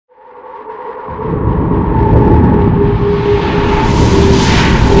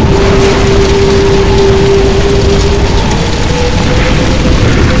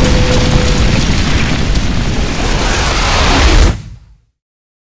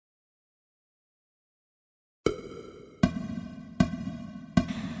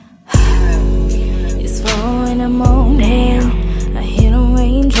morning, I hear the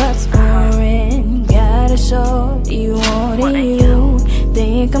raindrops pouring. Got a shorty wanting you.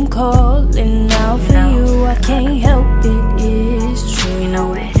 Think I'm calling out for you. I can't help it, it's true.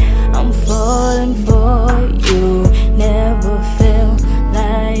 I'm falling for you. Never felt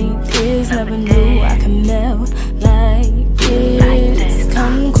like this. Never knew I could melt like this.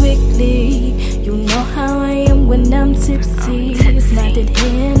 Come quickly, you know how I am when I'm tipsy. It's not that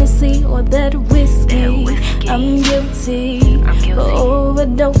Hennessy or that whiskey. I'm guilty for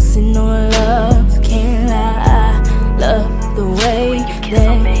overdosing on love. Can't lie, I love the way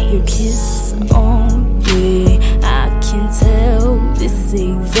that you kiss on me. I can tell this is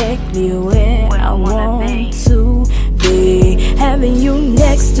exactly where I want to be. Having you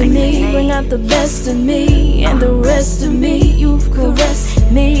next to me bring out the best of me, and the rest of me you've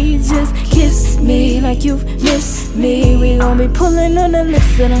caressed me. Just kiss me like you've missed me. We gon' be pulling on the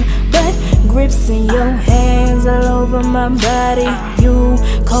lips of them butt grips in your hands all over my body. You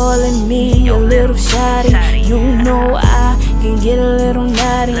calling me a little shoddy. You know I can get a little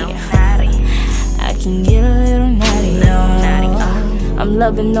naughty. I can get a little naughty. I'm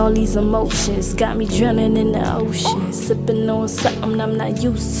loving all these emotions, got me drowning in the ocean. Sipping on something I'm not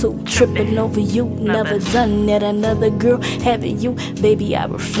used to. Tripping over you, never done that. Another girl having you, baby I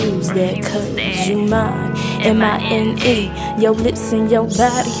refuse that. Cause you mine, M-I-N-E. Your lips and your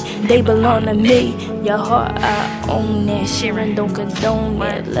body, they belong to me. Your heart, I own that. Sharing don't condone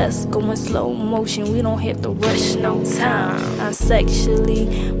that. Let's go in slow motion, we don't have to rush no time. Not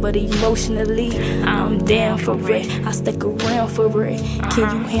sexually, but emotionally, I'm down for it. I stick around for it.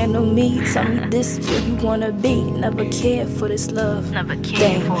 Can you handle me? Tell me this, where you wanna be. Never cared for this love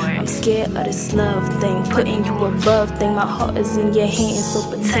thing. I'm scared of this love thing. Putting you above thing. My heart is in your hands, so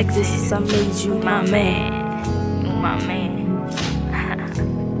protect this since I made you my man. My man.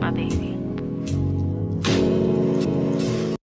 My baby.